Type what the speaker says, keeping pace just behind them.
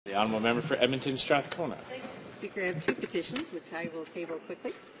The Honourable Member for Edmonton Strathcona. Thank you, Mr. Speaker. I have two petitions, which I will table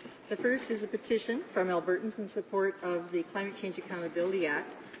quickly. The first is a petition from Albertans in support of the Climate Change Accountability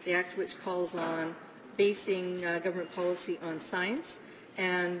Act, the act which calls on basing government policy on science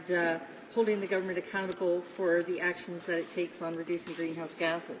and holding the government accountable for the actions that it takes on reducing greenhouse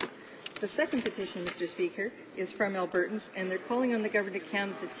gases. The second petition, Mr. Speaker, is from Albertans, and they're calling on the government of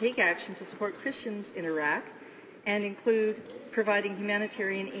Canada to take action to support Christians in Iraq and include providing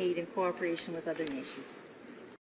humanitarian aid in cooperation with other nations.